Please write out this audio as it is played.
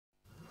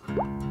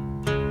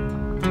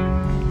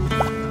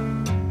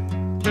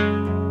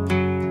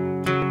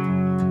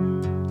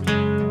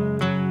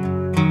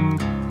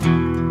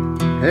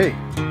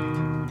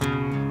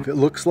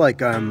looks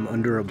like I'm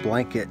under a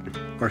blanket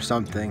or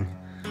something,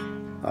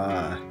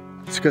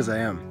 it's because I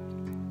am.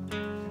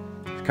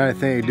 It's the kind of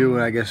thing you do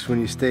when, I guess,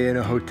 when you stay in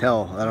a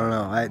hotel. I don't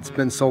know. It's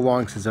been so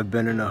long since I've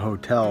been in a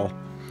hotel.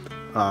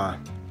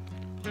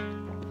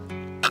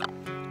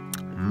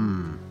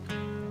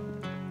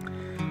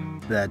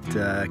 That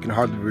I can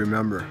hardly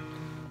remember.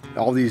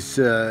 All these,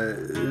 you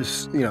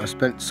know,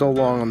 spent so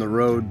long on the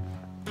road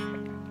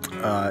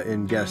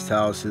in guest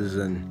houses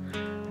and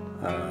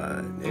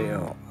you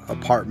know,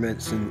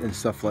 apartments and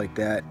stuff like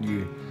that.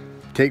 You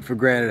take for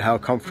granted how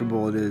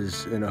comfortable it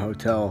is in a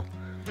hotel.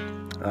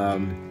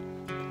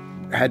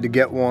 Had to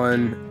get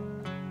one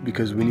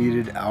because we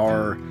needed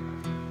our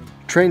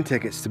train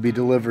tickets to be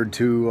delivered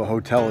to a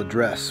hotel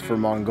address for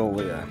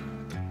Mongolia,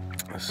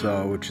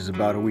 so which is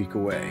about a week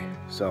away.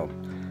 So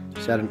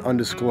it's at an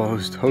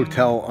undisclosed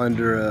hotel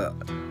under a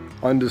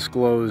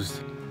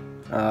undisclosed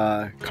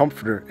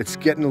comforter. It's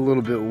getting a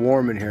little bit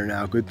warm in here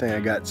now. Good thing I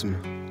got some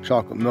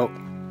chocolate milk.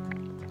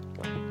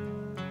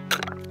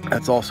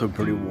 That's also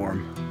pretty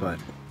warm, but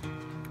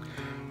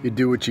you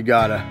do what you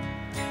gotta.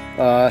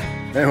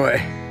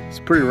 Anyway, it's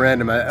pretty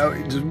random.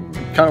 I just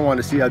kind of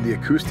wanted to see how the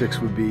acoustics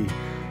would be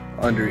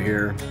under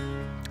here.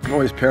 I'm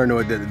always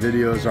paranoid that the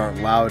videos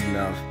aren't loud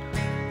enough.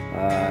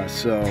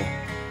 So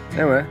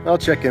anyway, I'll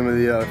check in with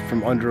you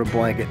from under a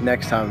blanket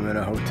next time I'm in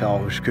a hotel,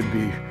 which could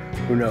be,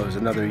 who knows,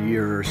 another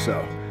year or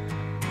so.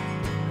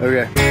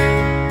 Okay.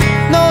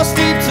 No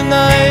sleep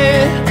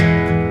tonight,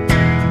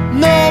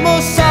 no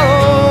more